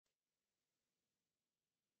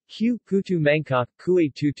Putu mangkok,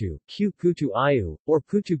 kue tutu, putu ayu, or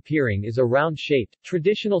putu piring is a round-shaped,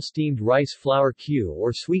 traditional steamed rice flour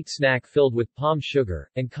or sweet snack filled with palm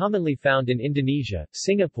sugar, and commonly found in Indonesia,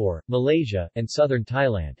 Singapore, Malaysia, and southern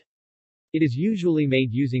Thailand. It is usually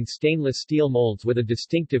made using stainless steel molds with a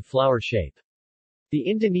distinctive flower shape. The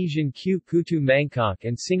Indonesian putu mangkok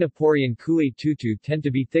and Singaporean kue tutu tend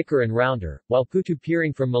to be thicker and rounder, while putu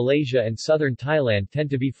piring from Malaysia and southern Thailand tend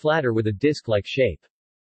to be flatter with a disc-like shape.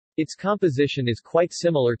 Its composition is quite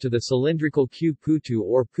similar to the cylindrical putu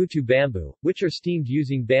or putu bamboo, which are steamed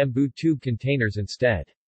using bamboo tube containers instead.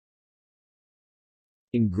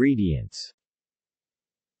 Ingredients.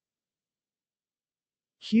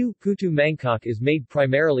 Putu mangkok is made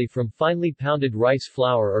primarily from finely pounded rice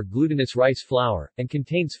flour or glutinous rice flour, and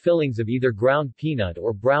contains fillings of either ground peanut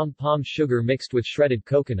or brown palm sugar mixed with shredded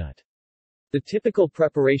coconut. The typical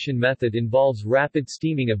preparation method involves rapid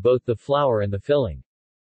steaming of both the flour and the filling.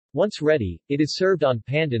 Once ready, it is served on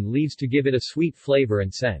pandan leaves to give it a sweet flavor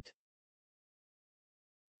and scent.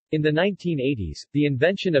 In the 1980s, the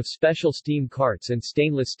invention of special steam carts and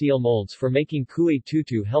stainless steel molds for making kue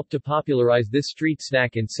tutu helped to popularize this street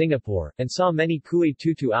snack in Singapore, and saw many kue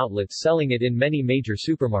tutu outlets selling it in many major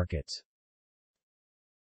supermarkets.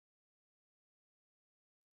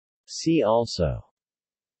 See also: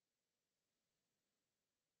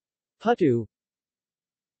 putu,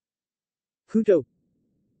 puto,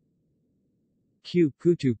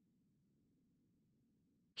 putu,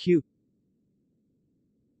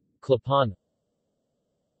 klapan.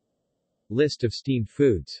 List of steamed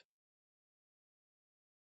foods.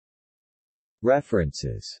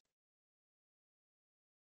 References.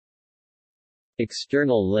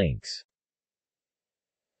 External links.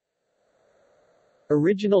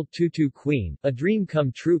 Original Tutu Queen, A Dream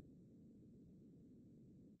Come True.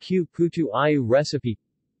 Putu Ayu Recipe.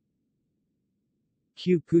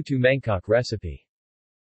 Putu Mangkok Recipe.